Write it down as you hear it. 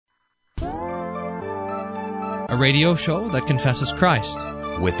a radio show that confesses Christ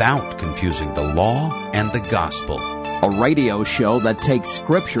without confusing the law and the gospel. A radio show that takes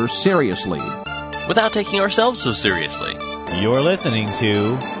Scripture seriously without taking ourselves so seriously. You're listening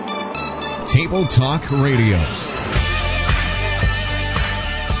to Table Talk Radio.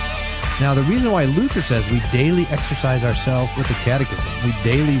 Now, the reason why Luther says we daily exercise ourselves with the Catechism, we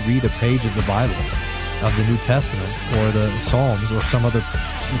daily read a page of the Bible, of the New Testament, or the Psalms, or some other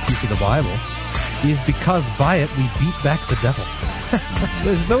piece of the Bible, is because by it we beat back the devil.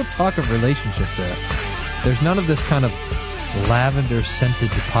 There's no talk of relationship there. There's none of this kind of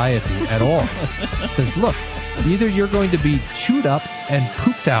lavender-scented piety at all. It says, look, either you're going to be chewed up and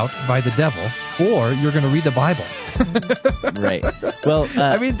pooped out by the devil, or you're going to read the Bible. Right. Well,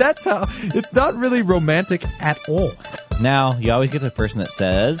 I mean, that's how, it's not really romantic at all. Now, you always get the person that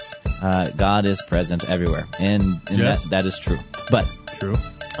says, God is present everywhere. And Yes. that is true. But True.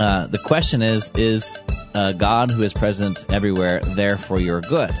 The question is God who is present everywhere there for your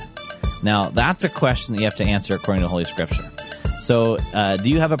good? Now, that's a question that you have to answer according to Holy Scripture. So, do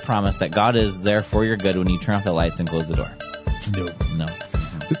you have a promise that God is there for your good when you turn off the lights and close the door? No.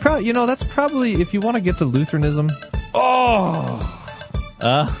 We probably, that's probably, if you want to get to Lutheranism.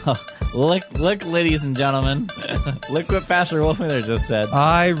 Look, ladies and gentlemen. Look what Pastor Wolfmuller just said.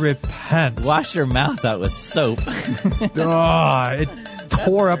 I repent. Wash your mouth out with soap. It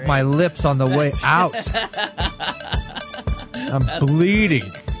tore up my lips on the way out. I'm bleeding.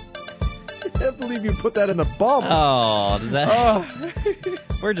 I can't believe you put that in the bump. Oh, does that?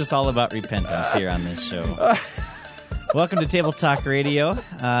 We're just all about repentance here on this show. Welcome to Table Talk Radio.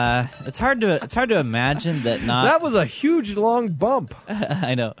 It's hard to imagine that not. That was a huge long bump.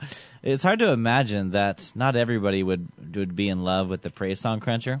 I know. It's hard to imagine that not everybody would be in love with the Praise Song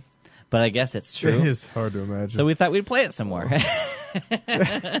Cruncher, but I guess it's true. It is hard to imagine. So we thought we'd play it some more.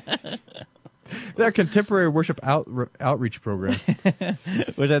 Their contemporary worship outreach program,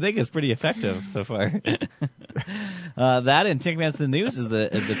 which I think is pretty effective so far. That and Tick Man's the News is the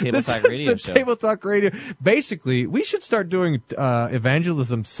Table Talk Radio show. Table Talk Radio. Basically, we should start doing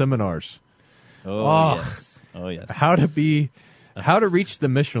evangelism seminars. Oh yes. How to reach the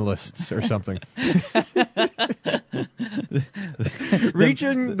missionalists or something.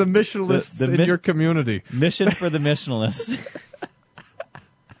 Reaching the missionalists in your community. Mission for the missionalists.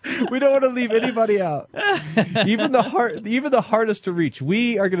 We don't want to leave anybody out. Even the hardest to reach.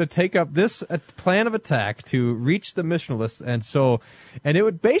 We are going to take up this plan of attack to reach the missionalists, and it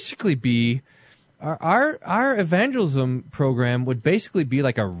would basically be our evangelism program would basically be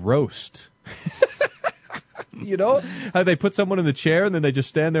like a roast. You know how they put someone in the chair and then they just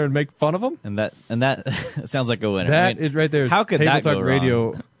stand there and make fun of them, and that sounds like a winner. That is right there. How could that go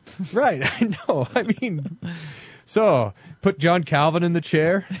Radio? Wrong? Right, I know. I mean. So, put John Calvin in the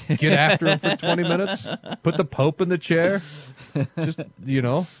chair, get after him for 20 minutes, put the Pope in the chair, just,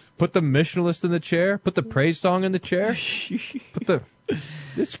 put the missionalist in the chair, put the praise song in the chair,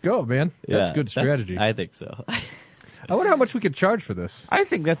 let's go, man. That's good strategy. I think so. I wonder how much we could charge for this. I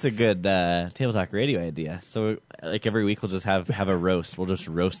think that's a good Table Talk Radio idea. So, like every week we'll just have a roast. We'll just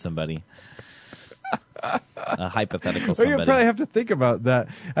roast somebody. A hypothetical somebody. You'll probably have to think about that.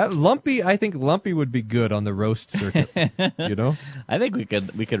 I think Lumpy would be good on the roast circuit. I think we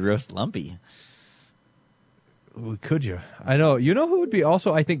could roast Lumpy. Could you? I know. You know who would be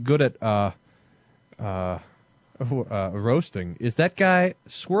also, I think, good at roasting is that guy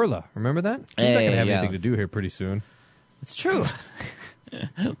Swirla. Remember that? He's not going to have anything to do here pretty soon. It's true.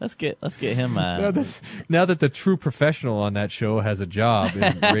 Let's get him. Now that the true professional on that show has a job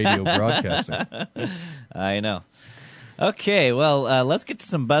in radio broadcasting. I know. Okay, well, let's get to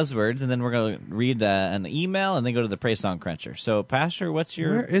some buzzwords, and then we're going to read an email, and then go to the Praise Song Cruncher. So, Pastor, what's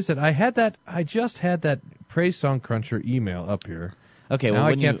your... Where is it? I just had that Praise Song Cruncher email up here. Okay, now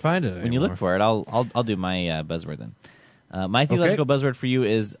well, I can't find it anymore. When you look for it, I'll do my buzzword then. My theological buzzword for you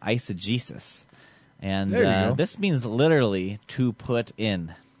is eisegesis. And this means literally to put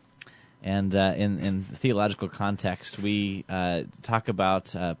in. And in theological context, we talk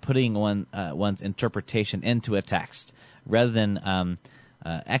about putting one's interpretation into a text, rather than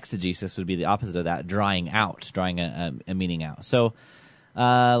exegesis would be the opposite of that, drawing a meaning out. So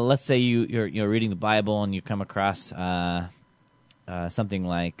let's say you're reading the Bible and you come across something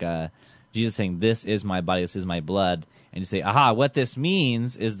like Jesus saying, "This is my body, this is my blood." And you say, aha, what this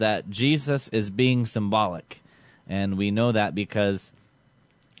means is that Jesus is being symbolic. And we know that because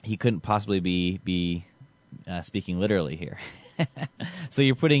he couldn't possibly be speaking literally here. So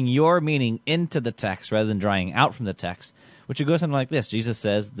you're putting your meaning into the text rather than drawing out from the text, which would go something like this. Jesus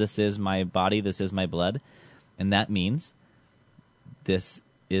says, "This is my body, this is my blood." And that means this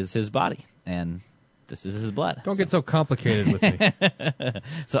is his body. And this is his blood. Don't get so complicated with me.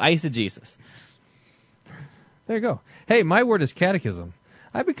 So eisegesis. There you go. Hey, my word is catechism.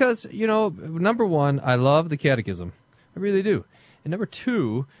 Because, number one, I love the catechism. I really do. And number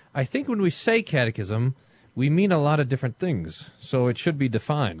two, I think when we say catechism, we mean a lot of different things, so it should be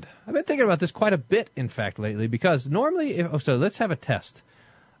defined. I've been thinking about this quite a bit, in fact, lately, because normally, so let's have a test.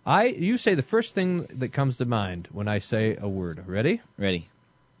 You say the first thing that comes to mind when I say a word. Ready? Ready.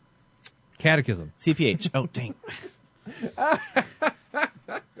 Catechism. CPH. Oh, dang.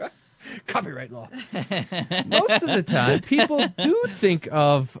 Copyright law. Most of the time, people do think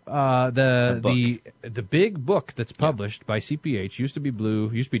of the big book that's published by CPH. Used to be blue,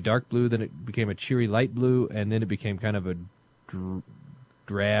 used to be dark blue, then it became a cheery light blue, and then it became kind of a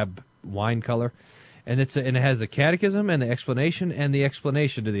drab wine color. And it has the catechism and the explanation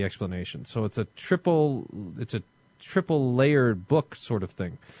to the explanation. So it's a triple layered book sort of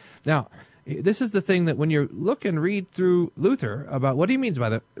thing. Now, this is the thing that when you look and read through Luther about what he means by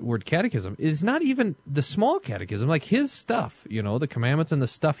the word catechism, it's not even the small catechism, like his stuff, the commandments and the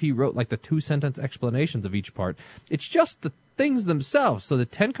stuff he wrote, like the 2-sentence explanations of each part. It's just the things themselves. So the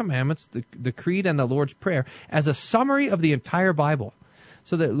 10 Commandments, the Creed, and the Lord's Prayer as a summary of the entire Bible.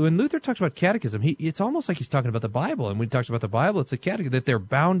 So that when Luther talks about catechism, it's almost like he's talking about the Bible. And when he talks about the Bible, it's a catechism, that they're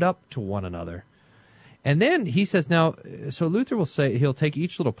bound up to one another. And then he says, now, so Luther will say, he'll take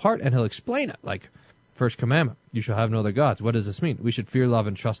each little part and he'll explain it. Like, first commandment, you shall have no other gods. What does this mean? We should fear, love,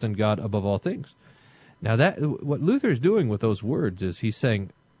 and trust in God above all things. Now, what Luther's doing with those words is he's saying,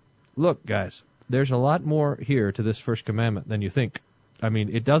 look, guys, there's a lot more here to this first commandment than you think. I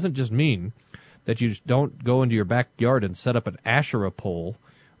mean, it doesn't just mean that you just don't go into your backyard and set up an Asherah pole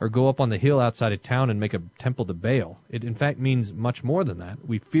or go up on the hill outside of town and make a temple to Baal. It, in fact, means much more than that.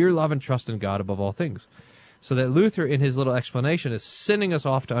 We fear, love, and trust in God above all things. So that Luther, in his little explanation, is sending us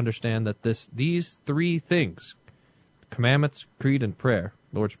off to understand that these three things, commandments, creed, and prayer,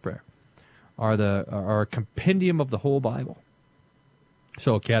 Lord's Prayer, are a compendium of the whole Bible.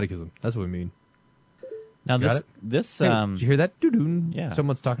 So, catechism, that's what we mean. Now, Got this hey, did you hear that? Doo-doo. Yeah.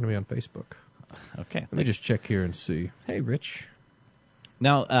 Someone's talking to me on Facebook. Okay. Let me just check here and see. Hey, Rich.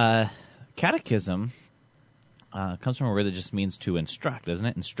 Now, catechism comes from a word that just means to instruct, doesn't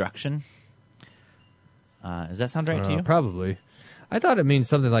it? Instruction. Does that sound right to you? Probably. I thought it means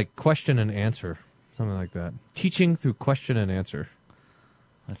something like question and answer, something like that. Teaching through question and answer.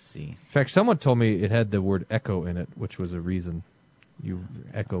 Let's see. In fact, someone told me it had the word echo in it, which was a reason you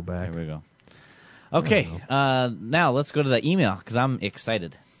echo back. There we go. Okay, now let's go to the email, because I'm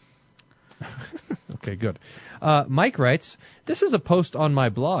excited. Okay, good. Mike writes, this is a post on my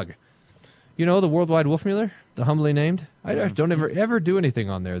blog. You know, the Worldwide Wolfmuller, the humbly named? I don't ever do anything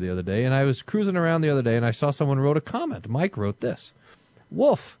on there the other day, and I was cruising around the other day, and I saw someone wrote a comment. Mike wrote this.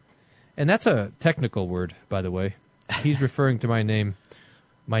 Wolf. And that's a technical word, by the way. He's referring to my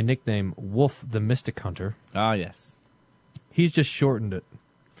nickname, Wolf the Mystic Hunter. Ah, yes. He's just shortened it.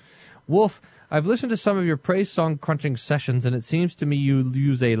 Wolf, I've listened to some of your praise song crunching sessions, and it seems to me you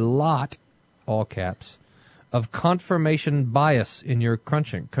use a lot, all caps, of confirmation bias in your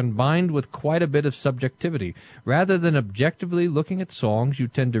crunching, combined with quite a bit of subjectivity. Rather than objectively looking at songs, you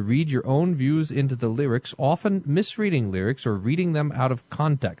tend to read your own views into the lyrics, often misreading lyrics or reading them out of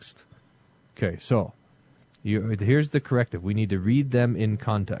context. Okay, so here's the corrective. We need to read them in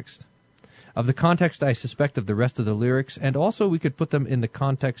context. Of the context, I suspect, of the rest of the lyrics, and also we could put them in the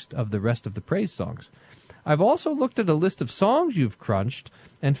context of the rest of the praise songs. I've also looked at a list of songs you've crunched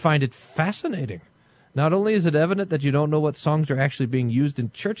and find it fascinating. Not only is it evident that you don't know what songs are actually being used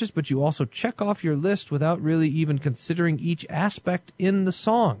in churches, but you also check off your list without really even considering each aspect in the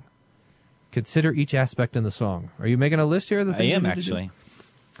song. Consider each aspect in the song. Are you making a list here of the things I am, actually.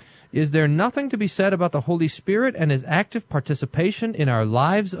 Is there nothing to be said about the Holy Spirit and his active participation in our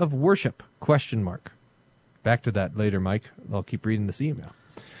lives of worship? ? Back to that later, Mike. I'll keep reading this email.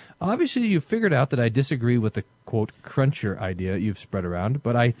 Obviously, you've figured out that I disagree with the, quote, cruncher idea you've spread around,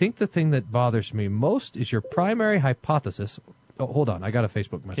 but I think the thing that bothers me most is your primary hypothesis. Oh, hold on. I got a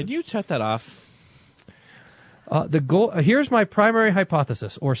Facebook message. Could you shut that off? The goal. Here's my primary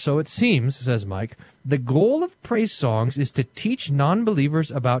hypothesis, or so it seems, says Mike. The goal of praise songs is to teach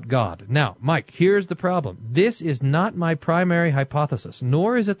non-believers about God. Now, Mike, here's the problem. This is not my primary hypothesis,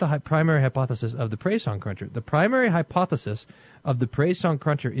 nor is it the primary hypothesis of the Praise Song Cruncher. The primary hypothesis of the Praise Song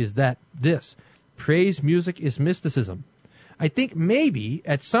Cruncher is that praise music is mysticism. I think maybe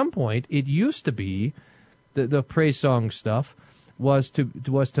at some point it used to be the praise song stuff was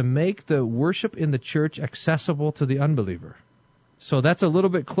to make the worship in the church accessible to the unbeliever. So that's a little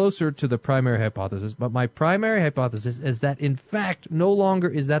bit closer to the primary hypothesis, but my primary hypothesis is that in fact no longer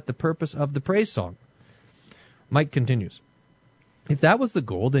is that the purpose of the praise song. Mike continues. If that was the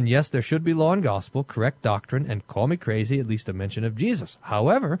goal, then yes, there should be law and gospel, correct doctrine, and call me crazy, at least a mention of Jesus.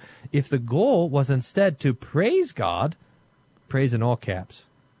 However, if the goal was instead to praise God, praise in all caps,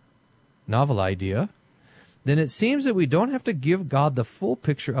 novel idea, then it seems that we don't have to give God the full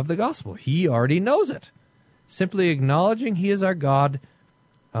picture of the gospel. He already knows it. Simply acknowledging He is our God,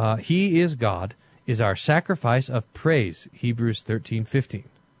 He is God, is our sacrifice of praise. Hebrews 13:15.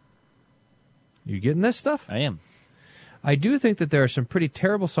 You getting this stuff? I am. I do think that there are some pretty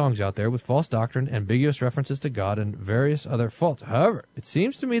terrible songs out there with false doctrine, ambiguous references to God, and various other faults. However, it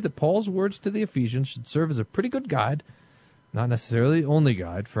seems to me that Paul's words to the Ephesians should serve as a pretty good guide, not necessarily the only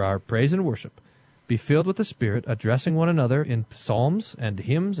guide, for our praise and worship. Be filled with the Spirit, addressing one another in psalms and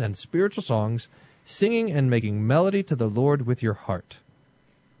hymns and spiritual songs, singing and making melody to the Lord with your heart.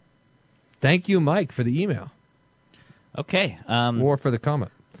 Thank you, Mike, for the email. Okay. Or for the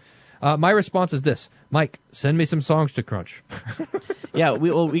comment. My response is this. Mike, send me some songs to crunch. Yeah,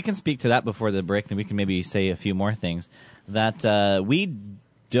 we can speak to that before the break, then we can maybe say a few more things. That we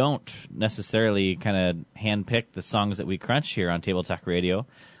don't necessarily kind of handpick the songs that we crunch here on Table Talk Radio.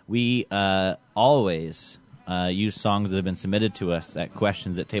 We always use songs that have been submitted to us at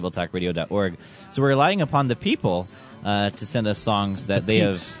questions@tabletalkradio.org. So we're relying upon the people to send us songs that they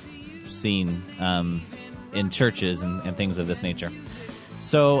have seen in churches and things of this nature.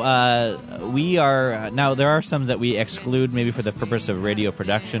 So we are now. There are some that we exclude, maybe for the purpose of radio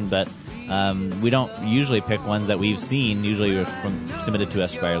production, but we don't usually pick ones that we've seen. Usually, submitted to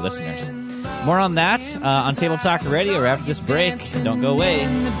us by our listeners. More on that on Table Talk Radio after this break. Don't go away.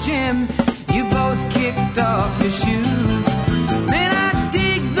 In the gym, you both kicked off your shoes. Man, I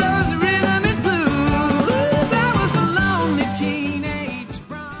dig those rhythm and blues. I was a lonely teenage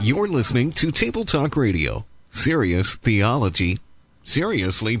bride. You're listening to Table Talk Radio. Serious theology.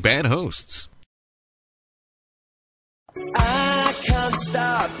 Seriously bad hosts. I can't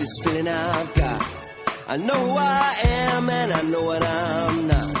stop this feeling I've got. I know who I am and I know what I'm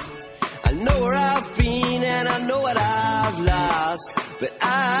not. I know where I've been and I know what I've lost. But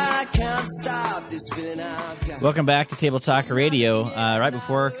I can't stop this feeling I've got. Welcome back to Table Talk Radio. Right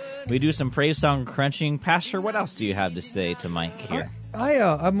before we do some praise song crunching, Pastor, what else do you have to say to Mike here?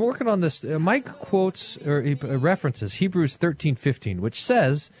 I'm working on this. Mike quotes or references Hebrews 13:15, which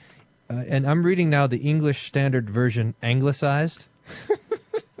says, and I'm reading now the English Standard Version anglicized.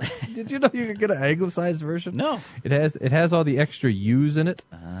 Did you know you could get an anglicized version? No. It has all the extra U's in it.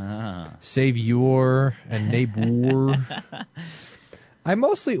 Savior and neighbor.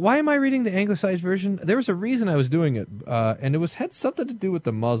 Why am I reading the anglicized version? There was a reason I was doing it, and it had something to do with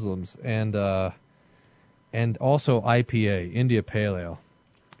the Muslims and also IPA, India Pale Ale.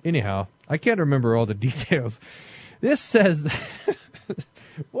 Anyhow, I can't remember all the details. This says...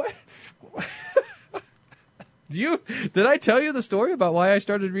 What? Did I tell you the story about why I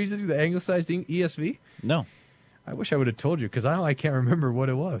started reading the anglicized ESV? No. I wish I would have told you, because I can't remember what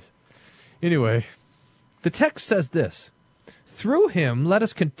it was. Anyway, the text says this. Through him, let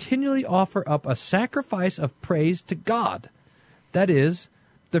us continually offer up a sacrifice of praise to God. That is,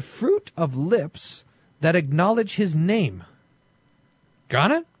 the fruit of lips that acknowledge his name.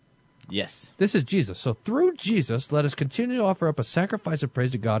 Got it? Yes. This is Jesus. So through Jesus, let us continue to offer up a sacrifice of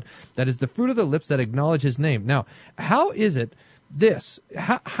praise to God. That is the fruit of the lips that acknowledge his name. Now, how is it this?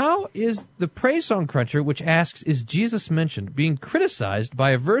 How is the praise song cruncher, which asks, is Jesus mentioned, being criticized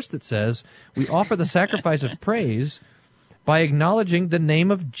by a verse that says, we offer the sacrifice of praise by acknowledging the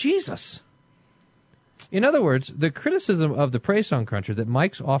name of Jesus? In other words, the criticism of the praise song cruncher that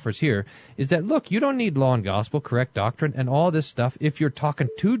Mike's offers here is that, look, you don't need law and gospel, correct doctrine, and all this stuff if you're talking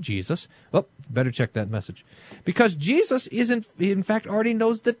to Jesus. Well, better check that message. Because Jesus in fact already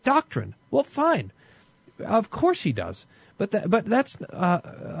knows the doctrine. Well, fine. Of course he does. But that's not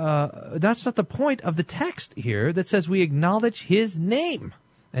the point of the text here that says we acknowledge his name.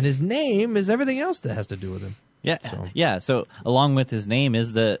 And his name is everything else that has to do with him. Yeah. So along with his name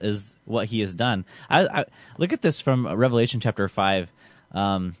is what he has done. I look at this from Revelation chapter 5.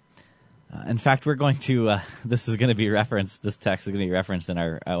 In fact, we're going to. This is going to be referenced. This text is going to be referenced in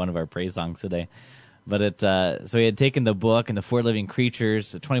our one of our praise songs today. But so he had taken the book, and the 4 living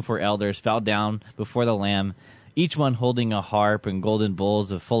creatures, the 24 elders, fell down before the Lamb, each one holding a harp and golden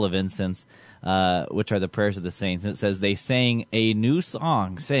bowls full of incense, which are the prayers of the saints. And it says, they sang a new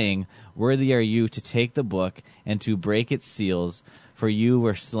song, saying, worthy are you to take the book and to break its seals, for you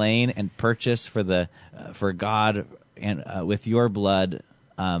were slain and purchased for God and with your blood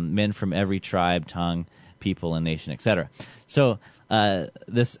men from every tribe, tongue, people, and nation, etc. So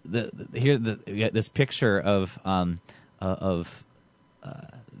this picture of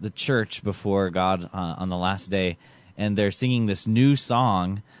the church before God on the last day, and they're singing this new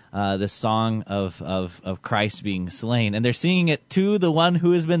song, this song of Christ being slain, and they're singing it to the one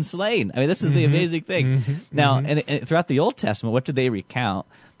who has been slain. I mean, this is the amazing thing. Now, and throughout the Old Testament, what do they recount?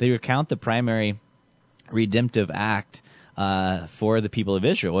 They recount the primary redemptive act for the people of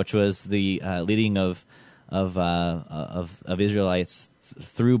Israel, which was the leading of Israelites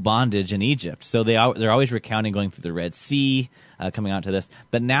through bondage in Egypt. So they're always recounting going through the Red Sea, coming out to this.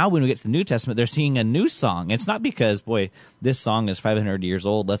 But now when we get to the New Testament, they're singing a new song. It's not because, boy, this song is 500 years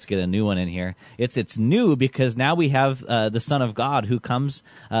old, let's get a new one in here. It's new because now we have the Son of God who comes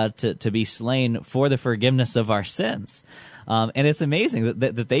to be slain for the forgiveness of our sins. And it's amazing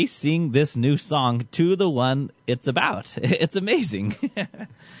that they sing this new song to the one it's about. It's amazing.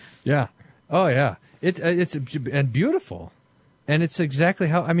 Yeah. Oh, yeah. It's and beautiful. And it's exactly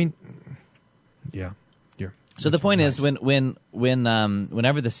how, I mean, yeah. So the point is, whenever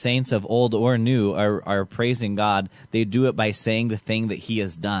the saints of old or new are praising God, they do it by saying the thing that He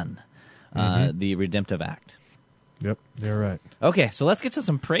has done, the redemptive act. Yep, you're right. Okay, so let's get to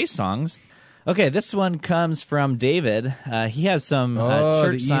some praise songs. Okay, this one comes from David. He has some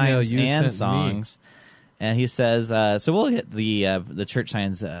church signs and songs. And he says, so we'll hit the church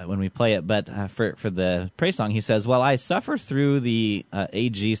signs when we play it, but for the praise song, he says, "While I suffer through the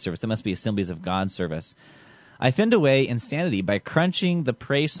AG service," that must be Assemblies of God service, "I fend away insanity by crunching the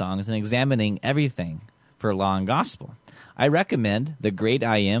praise songs and examining everything for law and gospel. I recommend The Great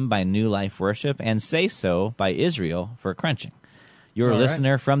I Am by New Life Worship and Say So by Israel for crunching. Your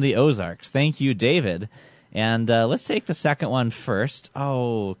listener from the Ozarks." Thank you, David. And let's take the second one first.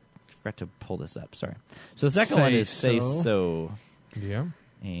 Oh, I forgot to pull this up. Sorry. So the second one is Say So. Yeah.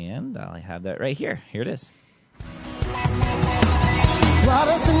 And I have that right here. Here it is. What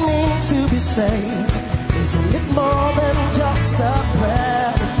does it mean to be saved? Isn't it more than just a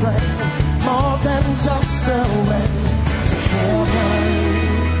prayer to pray? More than just a way to heaven?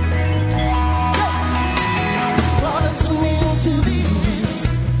 What does it mean to be His?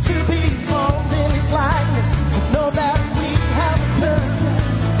 To be formed in His likeness? To know that we have a purpose?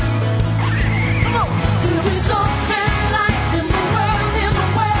 Come on! To be so and light in the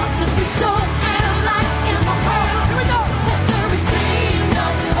world, to be so and light in the world. Here we go! Let the redeemed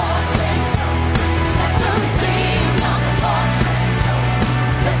of the Lord say so. Let the redeemed of the Lord say so.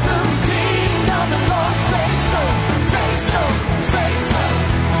 Let the redeemed of the Lord say so. Say so, say so.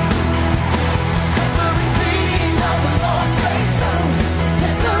 Let the redeemed of the Lord say so.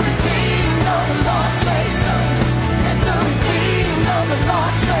 Let the redeemed of the Lord say so. Let the redeemed of the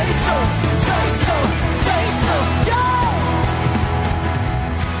Lord say so. Say so, say so. Yo!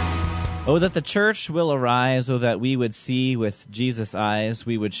 Oh, that the church will arise, oh, that we would see with Jesus' eyes,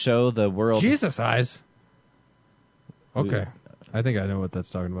 we would show the world... Jesus' eyes? Okay. I think I know what that's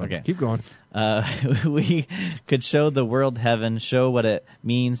talking about. Okay. Keep going. We could show the world heaven, show what it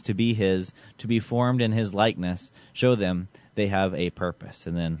means to be His, to be formed in His likeness, show them they have a purpose.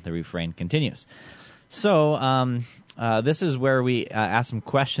 And then the refrain continues. So this is where we ask some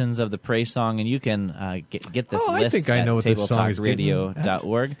questions of the praise song, and you can get this list I think I know at what this song is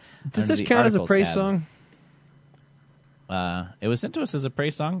tabletalkradio.org. Does this count as a praise song? It was sent to us as a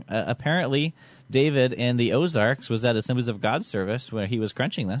praise song. Apparently, David in the Ozarks was at Assemblies of God service where he was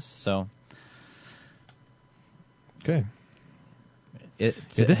crunching this. So, okay,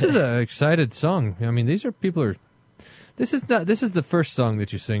 this is an excited song. I mean, these are people are. This is the first song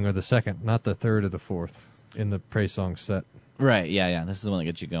that you sing, or the second, not the third or the fourth in the praise song set. Right? Yeah. This is the one that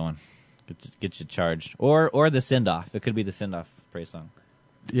gets you going, gets you charged, or the send off. It could be the send off praise song.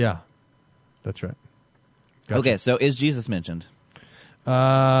 Yeah, that's right. Gotcha. Okay, so is Jesus mentioned?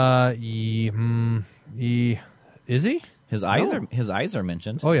 Is he? His eyes are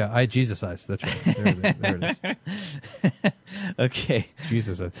mentioned. Oh yeah, Jesus eyes. That's right. There it is. Okay.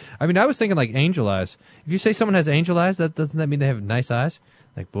 Jesus eyes. I mean, I was thinking like angel eyes. If you say someone has angel eyes, doesn't that mean they have nice eyes?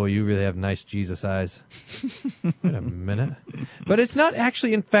 Like, boy, you really have nice Jesus eyes. Wait a minute. But it's not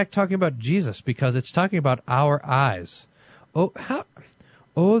actually, in fact, talking about Jesus, because it's talking about our eyes.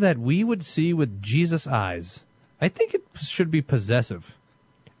 Oh, that we would see with Jesus' eyes. I think it should be possessive.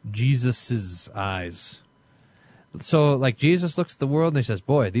 Jesus' eyes. So, like, Jesus looks at the world and he says,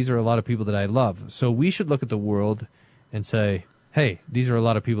 boy, these are a lot of people that I love. So we should look at the world and say, hey, these are a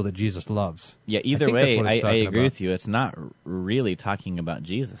lot of people that Jesus loves. Yeah, either way, I agree with you. It's not really talking about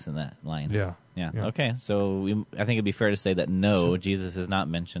Jesus in that line. Yeah. Okay, so I think it'd be fair to say that Jesus is not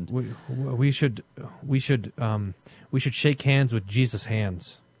mentioned. We should shake hands with Jesus'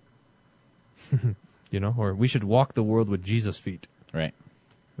 hands. Or we should walk the world with Jesus' feet. Right.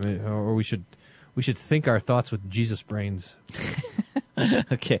 Or we should think our thoughts with Jesus' brains.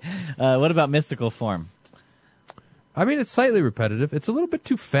 Okay. What about mystical form? I mean, it's slightly repetitive. It's a little bit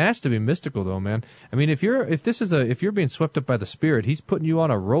too fast to be mystical, though, man. I mean, if you're being swept up by the Spirit, He's putting you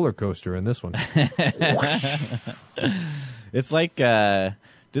on a roller coaster in this one. It's like,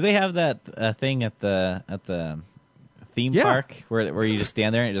 do they have that thing at the theme park where you just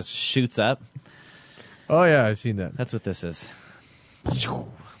stand there and it just shoots up? Oh yeah, I've seen that. That's what this is.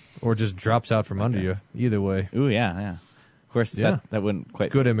 Or just drops out from under you. Either way. Ooh, yeah. Of course, that wouldn't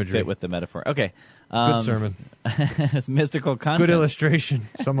quite good imagery fit with the metaphor. Okay. Good sermon. It's mystical content. Good illustration.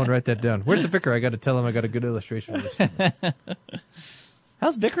 Someone write that down. Where's the vicar? I got to tell him I got a good illustration of this.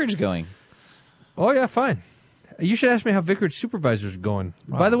 How's vicarage going? Oh, yeah, fine. You should ask me how vicarage supervisors are going.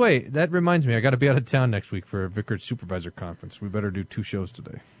 Wow. By the way, that reminds me, I got to be out of town next week for a vicarage supervisor conference. We better do 2 shows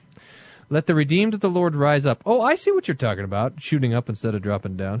today. Let the redeemed of the Lord rise up. Oh, I see what you're talking about. Shooting up instead of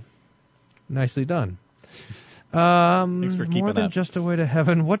dropping down. Nicely done. Thanks for keeping more than up. just a way to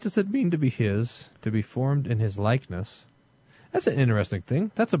heaven. What does it mean to be His? To be formed in His likeness? That's an interesting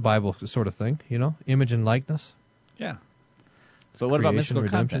thing. That's a Bible sort of thing, image and likeness. Yeah. So what about mystical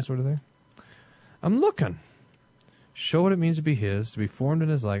redemption content? Sort of thing? I'm looking. Show what it means to be His, to be formed in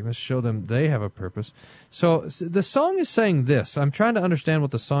His likeness. Show them they have a purpose. So the song is saying this. I'm trying to understand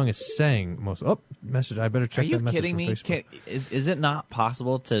what the song is saying. Message. I better check that message. Are you kidding me? Is it not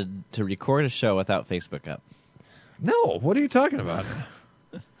possible to record a show without Facebook up? No. What are you talking about?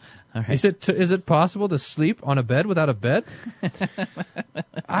 All right. Is it possible to sleep on a bed without a bed?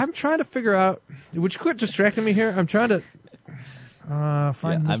 I'm trying to figure out. Would you quit distracting me here? I'm trying to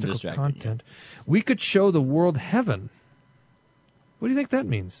find mystical content. We could show the world heaven. What do you think that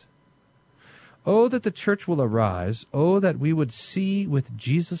means? Oh, that the church will arise. Oh, that we would see with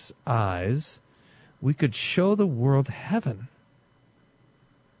Jesus' eyes. We could show the world heaven.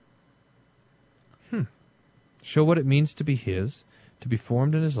 Show what it means to be His, to be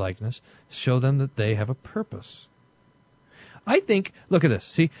formed in His likeness. Show them that they have a purpose. I think, look at this.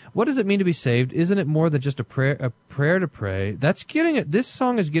 See, what does it mean to be saved? Isn't it more than just a prayer to pray? This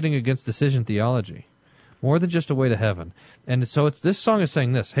song is getting against decision theology. More than just a way to heaven. And so this song is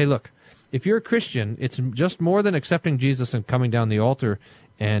saying this. Hey, look, if you're a Christian, it's just more than accepting Jesus and coming down the altar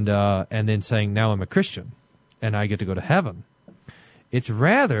and then saying, now I'm a Christian and I get to go to heaven. It's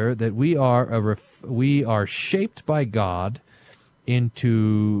rather that we are shaped by God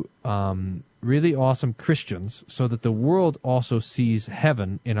into really awesome Christians so that the world also sees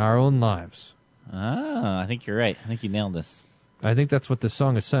heaven in our own lives. I think you're right. I think you nailed this. I think that's what this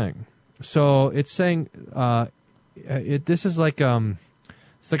song is saying. So it's saying this is like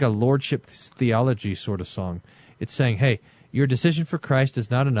it's like a lordship theology sort of song. It's saying, hey, your decision for Christ is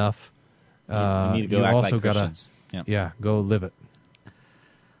not enough. You need to go act also like Christians. Go live it.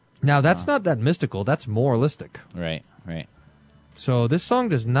 Now, that's not that mystical. That's moralistic. Right. So this song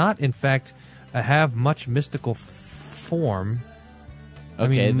does not, in fact, have much mystical form.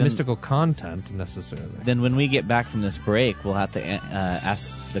 Mystical content, necessarily. Then when we get back from this break, we'll have to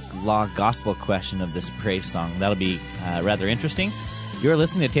ask the law gospel question of this praise song. That'll be rather interesting. You're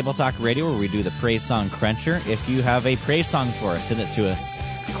listening to Table Talk Radio, where we do the Praise Song Cruncher. If you have a praise song for us, send it to us.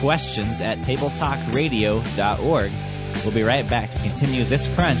 questions@tabletalkradio.org. We'll be right back to continue this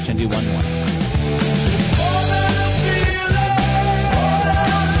crunch and do one more.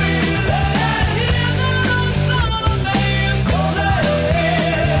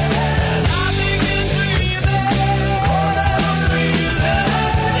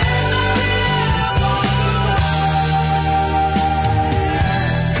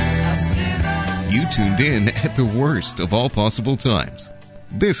 You tuned in at the worst of all possible times.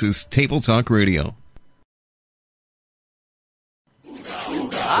 This is Table Talk Radio.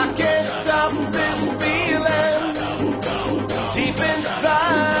 I can't stop this feeling deep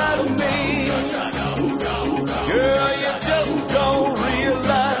inside of me. Girl, you just don't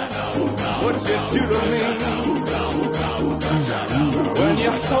realize what you do to me. When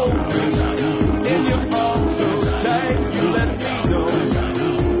you hold me in your arms so tight, you let me know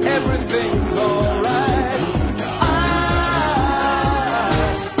everything's alright. I'm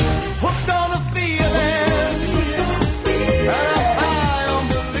hooked on a feeling, and I'm high on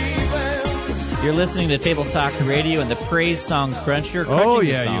believing. You're listening to Table Talk Radio and the Praise Song Cruncher. Oh, crunching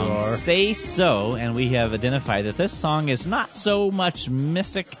yeah, the song you are. Say So, and we have identified that this song is not so much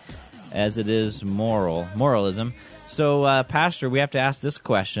mystic as it is moralism. So, Pastor, we have to ask this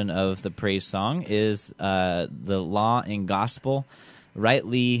question of the praise song. Is the law and gospel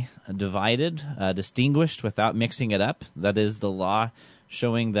rightly divided, distinguished without mixing it up? That is, the law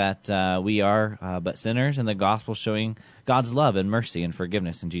showing that we are but sinners, and the gospel showing God's love and mercy and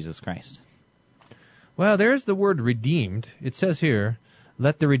forgiveness in Jesus Christ. Well, there's the word redeemed. It says here,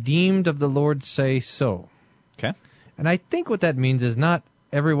 let the redeemed of the Lord say so. Okay. And I think what that means is not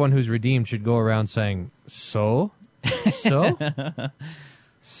everyone who's redeemed should go around saying, so,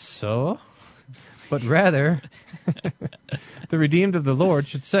 so, but rather, the redeemed of the Lord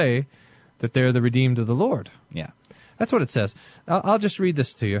should say that they're the redeemed of the Lord. Yeah. That's what it says. I'll just read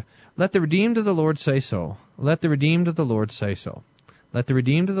this to you. Let the redeemed of the Lord say so. Let the redeemed of the Lord say so. Let the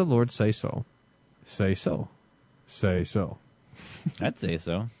redeemed of the Lord say so. Say so. Say so. I'd say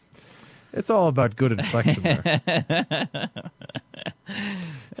so. It's all about good inflection there.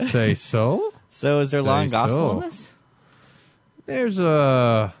 Say so? So is there Say law and gospel so. in this? There's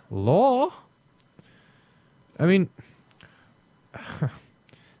a law. I mean,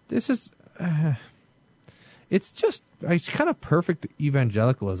 this is... it's kind of perfect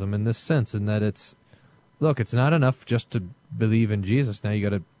evangelicalism in this sense, in that it's not enough just to believe in Jesus. Now you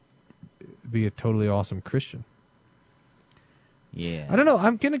got to be a totally awesome Christian. Yeah. I don't know.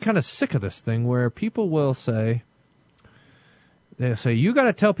 I'm getting kind of sick of this thing where people will say, they'll say, you got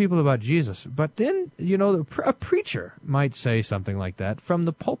to tell people about Jesus. But then, a preacher might say something like that from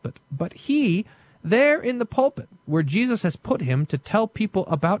the pulpit. But he, there in the pulpit, where Jesus has put him to tell people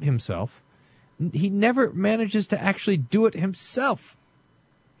about himself, he never manages to actually do it himself.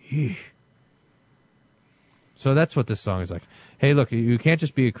 Eesh. So that's what this song is like. Hey, look, you can't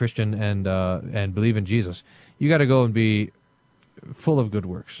just be a Christian and believe in Jesus. You got to go and be full of good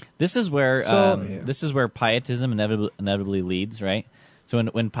works. This is where this is where pietism inevitably leads, right? So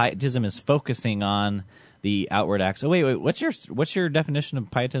when pietism is focusing on the outward acts. Oh wait, what's your definition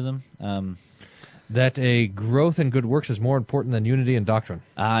of pietism? That a growth in good works is more important than unity in doctrine.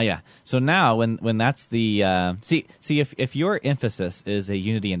 Yeah. So now when that's the see if your emphasis is a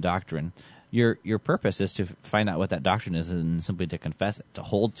unity in doctrine, your purpose is to find out what that doctrine is and simply to confess it, to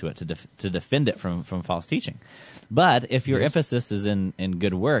hold to it, to defend it from false teaching. But if your emphasis is in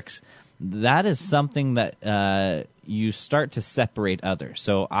good works, that is something that you start to separate others.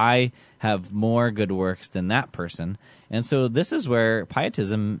 So I have more good works than that person. And so this is where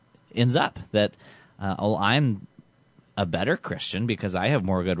pietism ends up, that I'm a better Christian because I have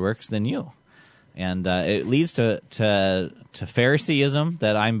more good works than you. And it leads to Phariseeism,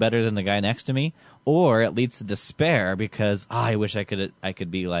 that I'm better than the guy next to me, or it leads to despair because I wish I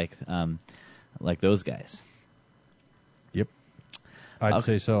could be like those guys. Yep, I'd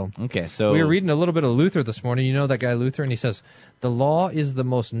say so. Okay, so we were reading a little bit of Luther this morning. You know that guy Luther, and he says the law is the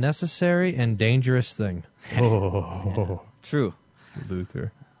most necessary and dangerous thing. Oh, true,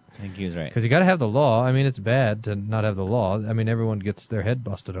 Luther. I think he was right. Because you got to have the law. I mean, it's bad to not have the law. I mean, everyone gets their head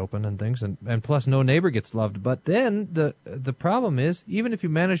busted open and things, and plus no neighbor gets loved. But then the problem is, even if you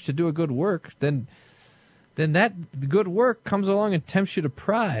manage to do a good work, then that good work comes along and tempts you to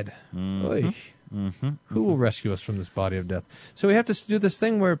pride. Who will rescue us from this body of death? So we have to do this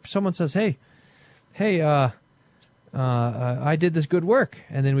thing where someone says, hey, I did this good work.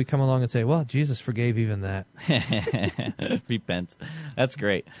 And then we come along and say, well, Jesus forgave even that. Repent. That's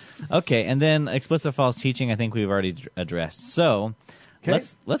great. Okay, and then explicit false teaching, I think we've already addressed. So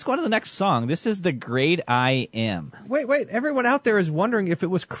let's go on to the next song. This is The Great I Am. Wait. Everyone out there is wondering if it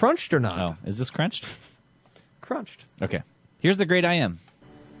was crunched or not. Oh, is this crunched? Crunched. Okay. Here's The Great I Am.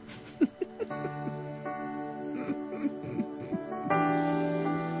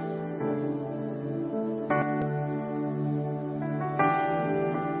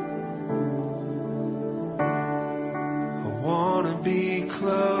 Be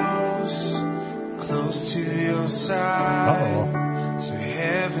close to your side. So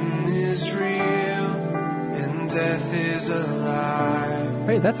heaven is real and death is alive.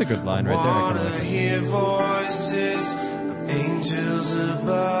 Hey, that's a good line right there. I wanna hear voices of angels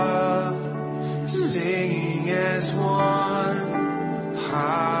above singing as one.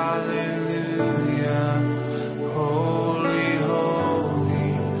 Hallelujah. Holy,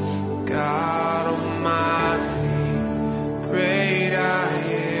 holy, God Almighty. Great I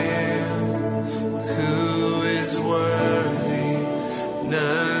am, who is worthy,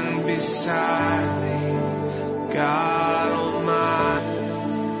 none beside thee, God Almighty.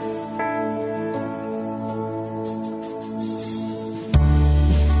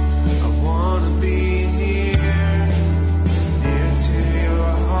 I wanna be near to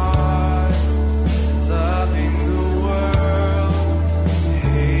your heart, loving the world,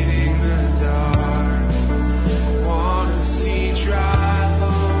 hating the dark. Dry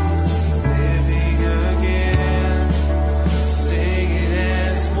bones living again, singing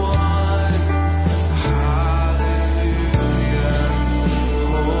as one. Hallelujah.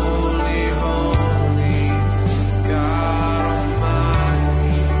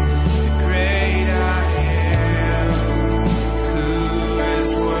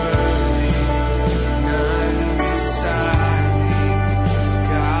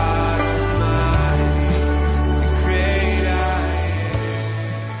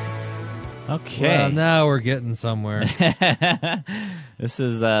 now we're getting somewhere. This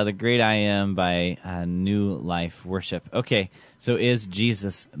is The Great I Am by New Life Worship. Okay, so is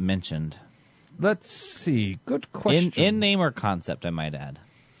Jesus mentioned? Let's see. Good question. In name or concept, I might add.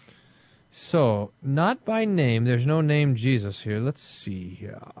 So, not by name. There's no name Jesus here. Let's see.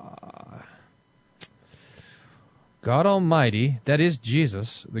 God Almighty, that is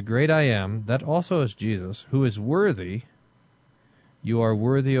Jesus, the great I am, that also is Jesus, who is worthy. You are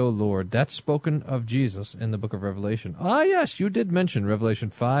worthy, O Lord. That's spoken of Jesus in the book of Revelation. Ah, yes, you did mention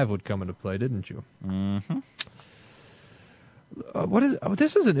Revelation 5 would come into play, didn't you? Mm-hmm.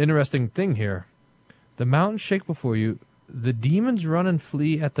 This is an interesting thing here. The mountains shake before you. The demons run and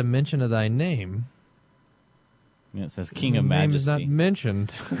flee at the mention of thy name. Yeah, it says King of Majesty. The name is not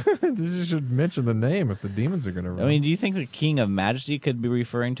mentioned. You should mention the name if the demons are going to run. I mean, do you think the King of Majesty could be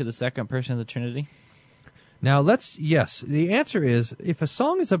referring to the second person of the Trinity? Now, yes. The answer is, if a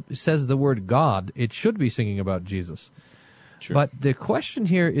song says the word God, it should be singing about Jesus. True. But the question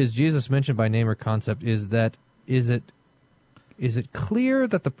here is Jesus mentioned by name or concept, is it clear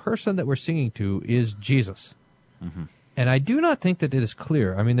that the person that we're singing to is Jesus? Mm-hmm. And I do not think that it is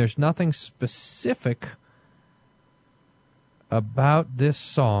clear. I mean, there's nothing specific about this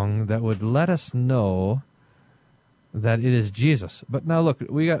song that would let us know that it is Jesus. But now look,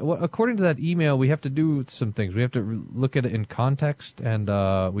 according to that email, we have to do some things. We have to look at it in context, and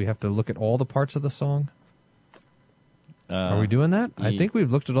we have to look at all the parts of the song. Are we doing that? I think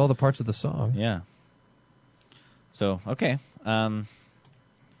we've looked at all the parts of the song. Yeah. So, okay. Let's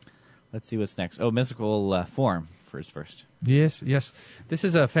see what's next. Oh, mystical form first. Yes. This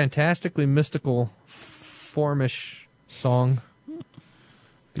is a fantastically mystical, formish song.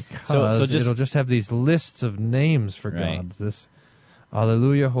 Because it'll just have these lists of names for God. This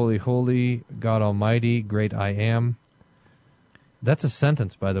Alleluia, Holy, Holy, God Almighty, Great I Am. That's a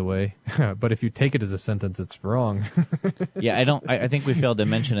sentence, by the way. But if you take it as a sentence, it's wrong. Yeah, I think we failed to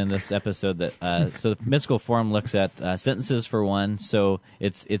mention in this episode that so the mystical form looks at sentences for one. So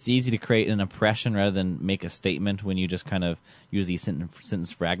it's easy to create an impression rather than make a statement when you just kind of use these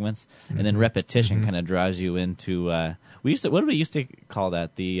sentence fragments, and then repetition kind of draws you into. What do we used to call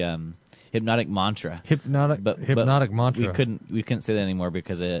that? The hypnotic mantra. Hypnotic mantra. We couldn't say that anymore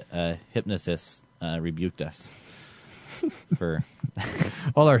because a hypnotist rebuked us. For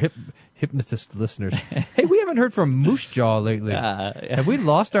all our hypnotist listeners. Hey, we haven't heard from Moose Jaw lately. Yeah. Have we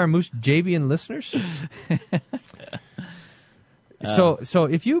lost our Moose Jabian listeners? So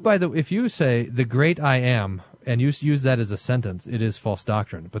if you say the great I am and you use that as a sentence, it is false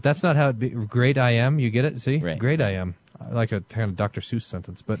doctrine. But that's not how it be. Great I am, you get it? See? Right. Great I am. Like a kind of Dr. Seuss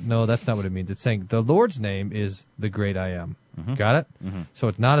sentence. But no, that's not what it means. It's saying the Lord's name is the great I am. Mm-hmm. Got it? Mm-hmm. So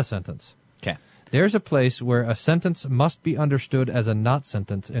it's not a sentence. Okay. There's a place where a sentence must be understood as a not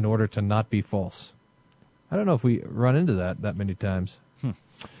sentence in order to not be false. I don't know if we run into that many times.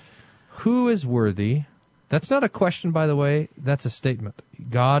 Who is worthy? That's not a question, by the way. That's a statement.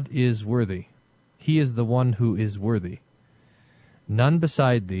 God is worthy. He is the one who is worthy. None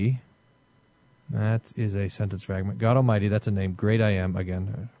beside thee. That is a sentence fragment. God Almighty, that's a name. Great I am,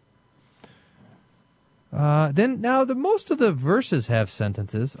 again. Then most of the verses have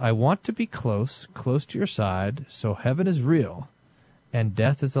sentences. I want to be close to your side, so heaven is real, and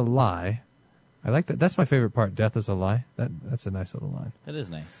death is a lie. I like that. That's my favorite part. Death is a lie. That's a nice little line. That is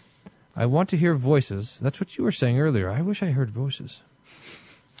nice. I want to hear voices. That's what you were saying earlier. I wish I heard voices.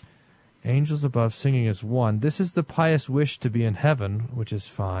 Angels above singing as one. This is the pious wish to be in heaven, which is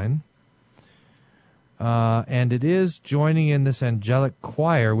fine. And it is joining in this angelic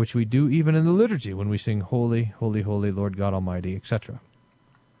choir, which we do even in the liturgy when we sing Holy, Holy, Holy, Lord God Almighty, etc.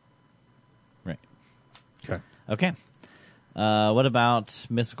 Right. Okay. What about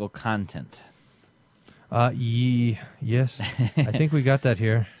mystical content? Yes. I think we got that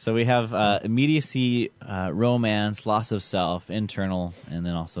here. So we have immediacy, romance, loss of self, internal, and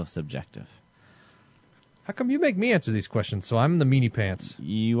then also subjective. How come you make me answer these questions? So I'm the meanie pants.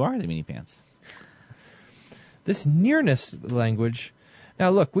 You are the meanie pants. This nearness language.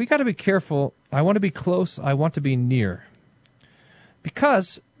 Now, look, we got to be careful. I want to be close. I want to be near.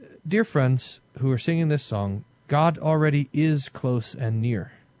 Because, dear friends who are singing this song, God already is close and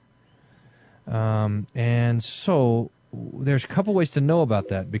near. And so there's a couple ways to know about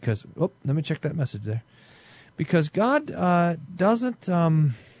that. Because, let me check that message there. Because God doesn't...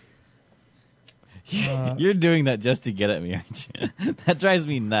 You're doing that just to get at me, aren't you? That drives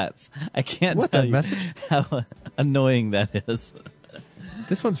me nuts. I can't tell you how annoying that is.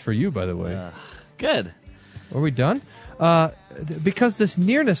 This one's for you, by the way. Good. Are we done? Because this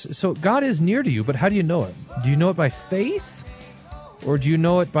nearness, so God is near to you, but how do you know it? Do you know it by faith? Or do you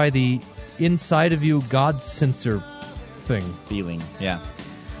know it by the inside of you God sensor thing. Feeling, yeah.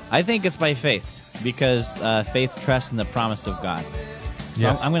 I think it's by faith, because faith trusts in the promise of God. So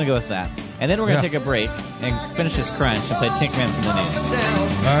Yes. I'm going to go with that. And then we're going to Yeah. take a break and finish this crunch and play 10 Commandments from the news.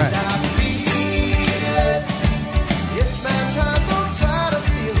 All right. It's my time, don't try to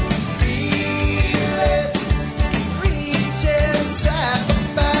feel it. Reach inside the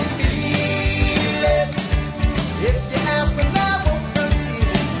back, feel it. If you ask me, I won't conceal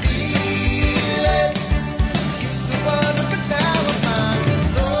it. Feel it. It's the one of the down.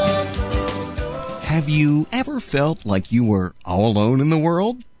 Have you ever felt like you were all alone in the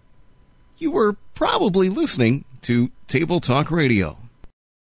world? You were probably listening to Table Talk Radio.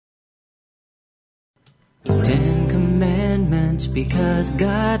 10 Commandments, because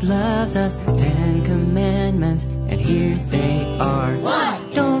God loves us. 10 Commandments, and here they are.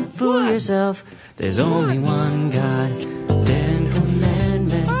 What? Don't fool yourself, there's only one God. 10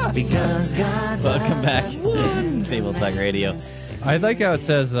 Commandments, because God Welcome back loves to Table Talk Radio. I like how it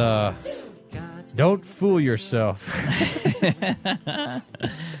says, don't fool yourself.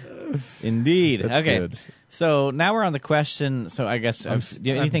 Indeed. That's okay. good. So now we're on the question. So I guess, do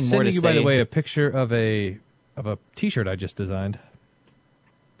you have anything I'm more to sending you, say? by the way, a picture of a T-shirt I just designed.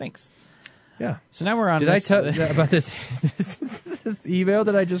 Thanks. Yeah. So now we're on Did I this, tell about this email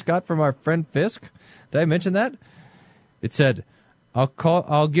that I just got from our friend Fisk? Did I mention that? It said,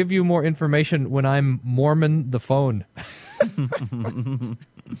 I'll give you more information when I'm Mormon the phone.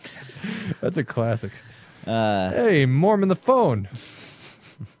 That's a classic. Hey, Mormon the phone.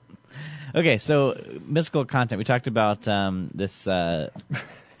 Okay, so mystical content. We talked about this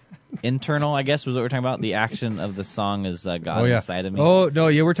internal, I guess, was what we're talking about. The action of the song is God inside of me. Oh, no,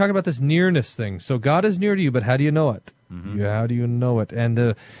 yeah, we're talking about this nearness thing. So God is near to you, but how do you know it? Mm-hmm. Yeah, how do you know it?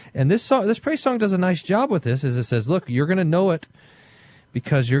 And this song, this praise song does a nice job with this, is it says, look, you're going to know it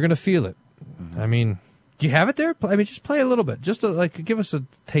because you're going to feel it. Mm-hmm. I mean, do you have it there? I mean, just play a little bit, just to, give us a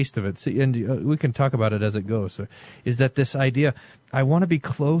taste of it. See, and we can talk about it as it goes. So, is that this idea? I want to be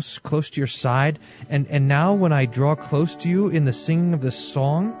close to your side, and now when I draw close to you in the singing of this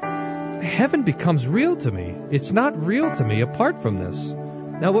song, heaven becomes real to me. It's not real to me apart from this.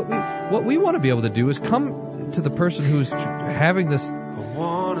 Now, what we want to be able to do is come to the person who's having this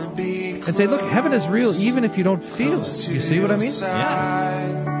and say, look, heaven is real even if you don't feel it. You see what I mean?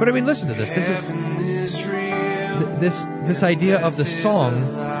 Yeah. But I mean, listen to this. This is this idea of the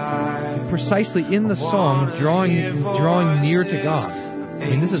song, precisely in the song, drawing near to God. I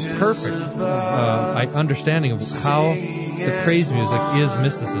mean, this is perfect understanding of how the praise music is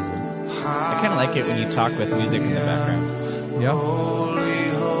mysticism. I kind of like it when you talk with music in the background. Yeah.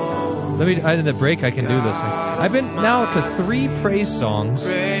 In the break, I can do this thing. I've been now to 3 praise songs,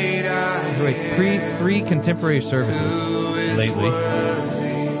 3 contemporary services lately.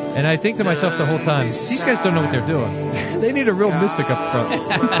 And I think to myself the whole time, these guys don't know what they're doing. They need a real mystic up front.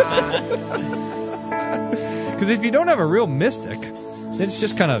 Because if you don't have a real mystic, then it's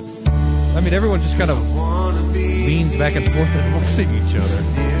just kind of, everyone just kind of leans back and forth and looks at each other.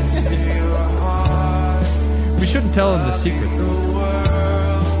 We shouldn't tell them the secret, though.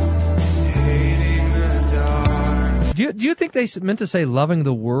 Do you think they meant to say loving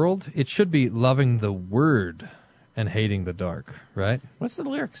the world? It should be loving the word and hating the dark, right? What's the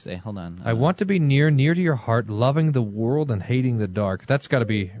lyrics say? Hold on. I want to be near to your heart, loving the world and hating the dark. That's got to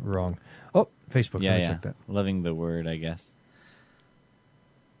be wrong. Oh, Facebook, let me check that. Loving the word, I guess.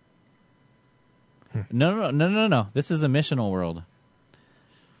 No. This is a missional world.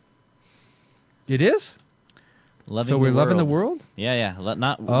 It is? Loving so we're the loving the world? world? Yeah.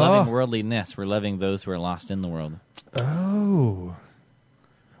 Not loving worldliness. We're loving those who are lost in the world. Oh.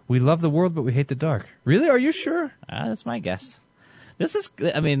 We love the world, but we hate the dark. Really? Are you sure? That's my guess. This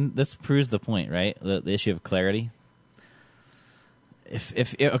proves the point, right? The issue of clarity.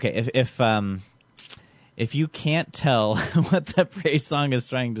 If you can't tell what the praise song is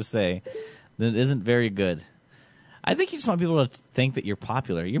trying to say, then it isn't very good. I think you just want people to think that you're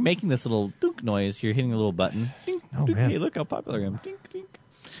popular. You're making this little dunk noise. You're hitting a little button. Dink, dink. Man. Hey, look how popular I am. Dink, dink.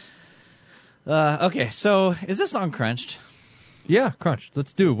 Okay, so is this song crunched? Yeah, crunch.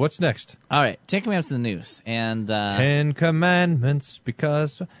 Let's do. What's next? All right, 10 Commandments in the news. And 10 Commandments,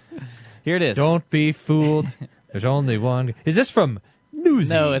 because... Here it is. Don't be fooled. There's only one... Is this from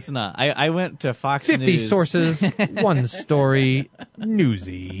Newsy? No, it's not. I went to Fox 50 News. sources, one story,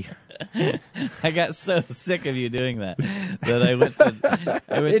 Newsy. I got so sick of you doing that I went to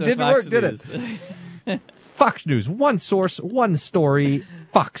It didn't Fox work, News. did it? Fox News, one source, one story,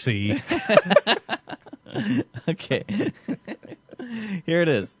 Foxy. Okay. Here it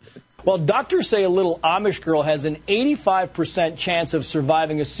is. Well, doctors say a little Amish girl has an 85% chance of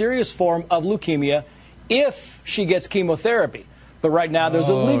surviving a serious form of leukemia if she gets chemotherapy. But right now, there's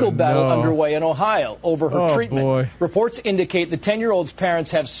a legal battle underway in Ohio over her treatment. Boy. Reports indicate the 10-year-old's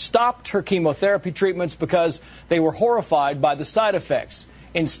parents have stopped her chemotherapy treatments because they were horrified by the side effects.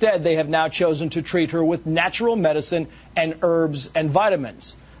 Instead, they have now chosen to treat her with natural medicine and herbs and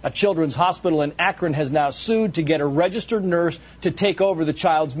vitamins. A children's hospital in Akron has now sued to get a registered nurse to take over the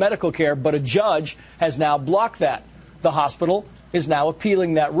child's medical care, but a judge has now blocked that. The hospital is now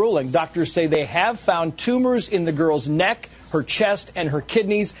appealing that ruling. Doctors say they have found tumors in the girl's neck, her chest, and her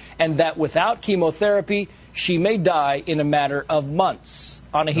kidneys, and that without chemotherapy, she may die in a matter of months.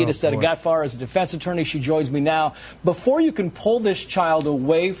 Anahita Setagatfar is a defense attorney. She joins me now. Before you can pull this child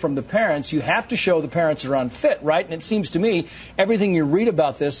away from the parents, you have to show the parents are unfit, right? And it seems to me, everything you read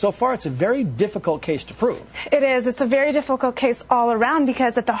about this, so far it's a very difficult case to prove. It is. It's a very difficult case all around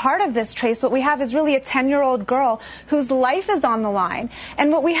because at the heart of this, Trace, what we have is really a 10-year-old girl whose life is on the line.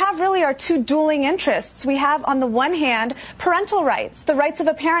 And what we have really are two dueling interests. We have, on the one hand, parental rights, the rights of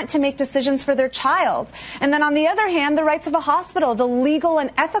a parent to make decisions for their child. And then on the other hand, the rights of a hospital, the legal and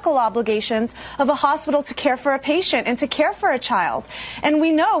ethical obligations of a hospital to care for a patient and to care for a child. And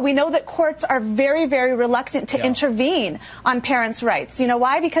we know that courts are very, very reluctant to intervene on parents' rights. You know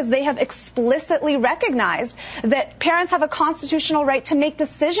why? Because they have explicitly recognized that parents have a constitutional right to make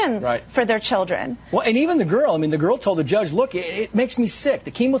decisions for their children. Well, and even the girl, the girl told the judge, look, it makes me sick. The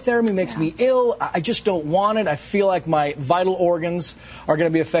chemotherapy makes me ill. I just don't want it. I feel like my vital organs are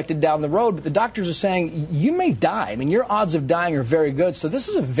going to be affected down the road. But the doctors are saying you may die. Your odds of dying are very good. So this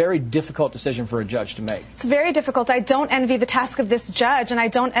is a very difficult decision for a judge to make. It's very difficult. I don't envy the task of this judge, and I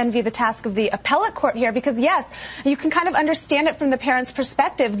don't envy the task of the appellate court here because, yes, you can kind of understand it from the parents'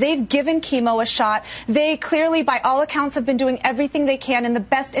 perspective. They've given chemo a shot. They clearly, by all accounts, have been doing everything they can in the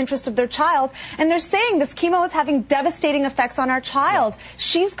best interest of their child, and they're saying this chemo is having devastating effects on our child.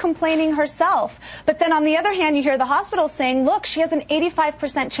 She's complaining herself. But then on the other hand, you hear the hospital saying, look, she has an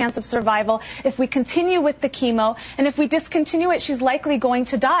 85% chance of survival if we continue with the chemo, and if we discontinue it, she's likely going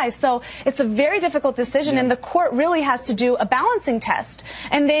to die. So it's a very difficult decision, and the court really has to do a balancing test.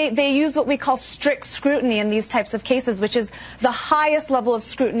 And they use what we call strict scrutiny in these types of cases, which is the highest level of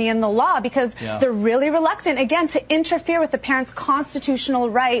scrutiny in the law, because they're really reluctant, again, to interfere with the parents' constitutional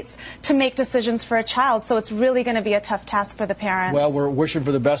rights to make decisions for a child. So it's really going to be a tough task for the parents. Well, we're wishing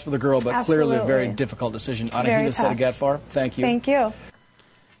for the best for the girl, but clearly a very difficult decision. Anahita Setagatfar, thank you. Thank you.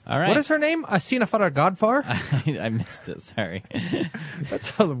 All right. What is her name? Asina Farah Godfar? I missed it. Sorry.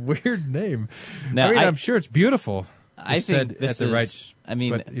 That's a weird name. Now, I'm sure it's beautiful. I think this at the is,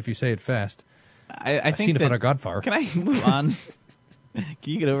 right. But if you say it fast, I think Asina Farah Godfar. Can I move on? Can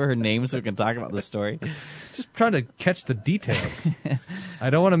you get over her name so we can talk about the story? Just trying to catch the details. I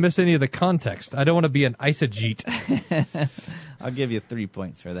don't want to miss any of the context. I don't want to be an eisegeet. I'll give you 3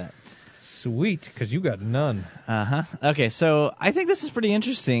 points for that. Sweet, because you got none. Okay, so I think this is pretty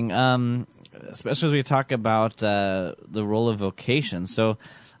interesting, especially as we talk about the role of vocation. So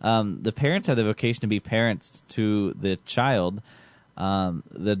the parents have the vocation to be parents to the child.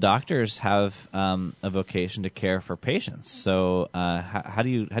 The doctors have a vocation to care for patients. So how do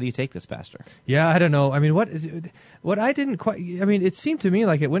you take this, Pastor? Yeah, I don't know. What I didn't quite. It seemed to me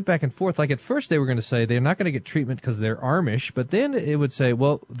like it went back and forth. Like at first they were going to say they're not going to get treatment because they're Amish, but then it would say,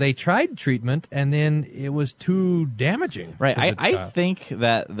 well, they tried treatment and then it was too damaging. Right. I think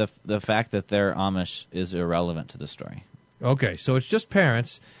that the fact that they're Amish is irrelevant to the story. Okay, so it's just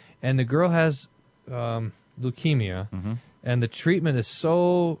parents, and the girl has leukemia. Mm-hmm. And the treatment is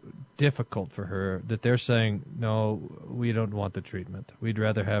so difficult for her that they're saying, no, we don't want the treatment. We'd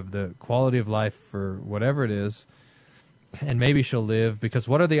rather have the quality of life for whatever it is, and maybe she'll live. Because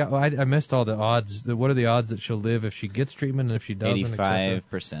what are the I missed all the odds. What are the odds that she'll live if she gets treatment and if she doesn't?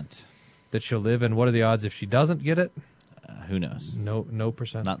 85%. That she'll live, and what are the odds if she doesn't get it? Who knows? No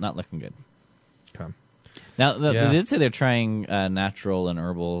percent. Not looking good. Okay. Now they did say they're trying natural and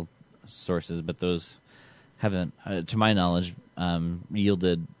herbal sources, but those haven't, to my knowledge,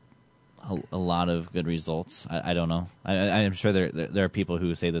 yielded a lot of good results. I don't know. I'm sure there are people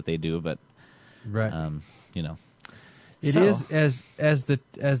who say that they do, but right. It so. is as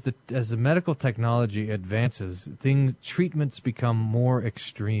the medical technology advances, treatments become more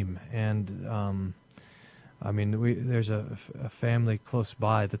extreme, and there's a family close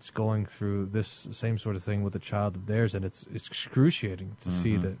by that's going through this same sort of thing with a child of theirs, and it's excruciating to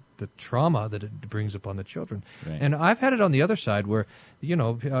see the trauma that it brings upon the children. Right. And I've had it on the other side where,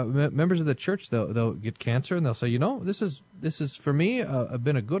 members of the church, they'll get cancer and they'll say, this is for me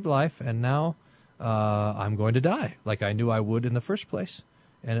been a good life, and now I'm going to die like I knew I would in the first place.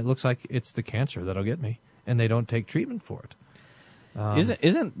 and it looks like it's the cancer that'll get me, and they don't take treatment for it.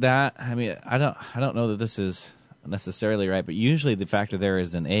 Isn't that? I mean, I don't know that this is necessarily right, but usually the factor there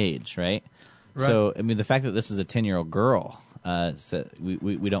is an age, right? So I mean, the fact that this is a 10-year-old girl, so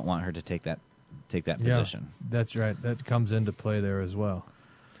we don't want her to take that position. That's right. That comes into play there as well.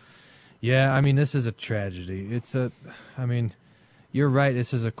 Yeah, I mean, this is a tragedy. I mean, you're right.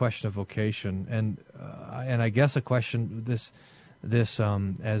 This is a question of vocation, and I guess a question this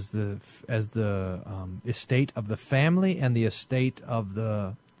as the estate of the family and the estate of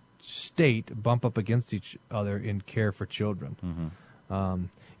the state bump up against each other in care for children. Mm-hmm.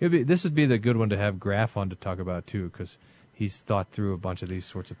 This would be the good one to have Graff on to talk about too, because he's thought through a bunch of these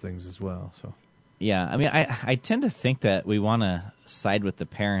sorts of things as well. So. Yeah, I mean, I tend to think that we want to side with the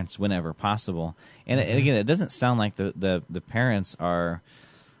parents whenever possible, and again, it doesn't sound like the parents are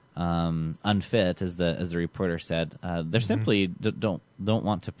unfit, as the reporter said. They're simply don't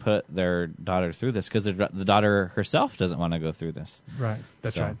want to put their daughter through this because the daughter herself doesn't want to go through this. Right,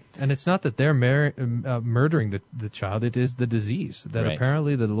 that's right. And it's not that they're murdering the child; it is the disease that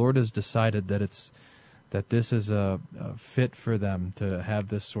apparently the Lord has decided that this is a fit for them to have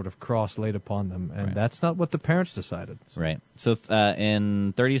this sort of cross laid upon them, and that's not what the parents decided. So. Right. So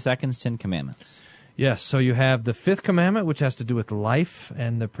in 30 seconds, 10 commandments. Yes, so you have the 5th commandment, which has to do with life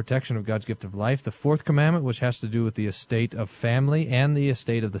and the protection of God's gift of life. The 4th commandment, which has to do with the estate of family and the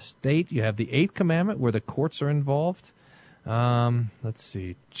estate of the state. You have the 8th commandment, where the courts are involved. Let's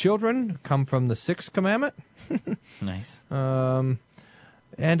see. Children come from the 6th commandment. Nice.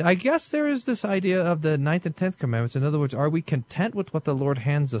 And I guess there is this idea of the 9th and 10th commandments. In other words, are we content with what the Lord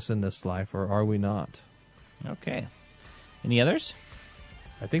hands us in this life, or are we not? Okay. Any others?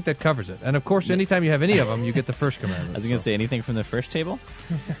 I think that covers it. And, of course, anytime you have any of them, you get the first commandment. I was going to say, anything from the first table?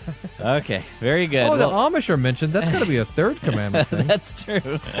 Okay, very good. Oh, the Amish are mentioned. That's going to be a 3rd commandment thing. That's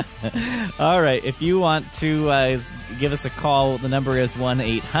true. All right, if you want to give us a call, the number is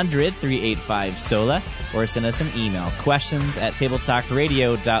 1-800-385-SOLA, or send us an email,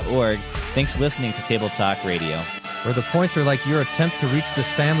 questions@tabletalkradio.org. Thanks for listening to Table Talk Radio. Where the points are like your attempt to reach this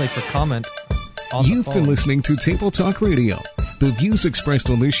family for comment on You've been listening to Table Talk Radio. The views expressed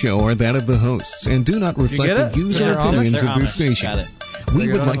on this show are that of the hosts and do not reflect the views or opinions of this station.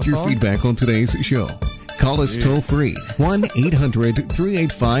 We would like your feedback on today's show. Call us toll-free,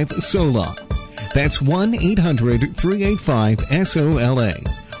 1-800-385-SOLA. That's 1-800-385-SOLA.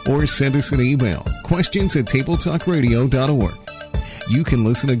 Or send us an email, questions@tabletalkradio.org. You can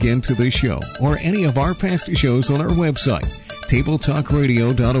listen again to this show or any of our past shows on our website,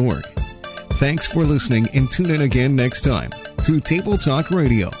 tabletalkradio.org. Thanks for listening, and tune in again next time to Table Talk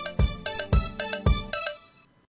Radio.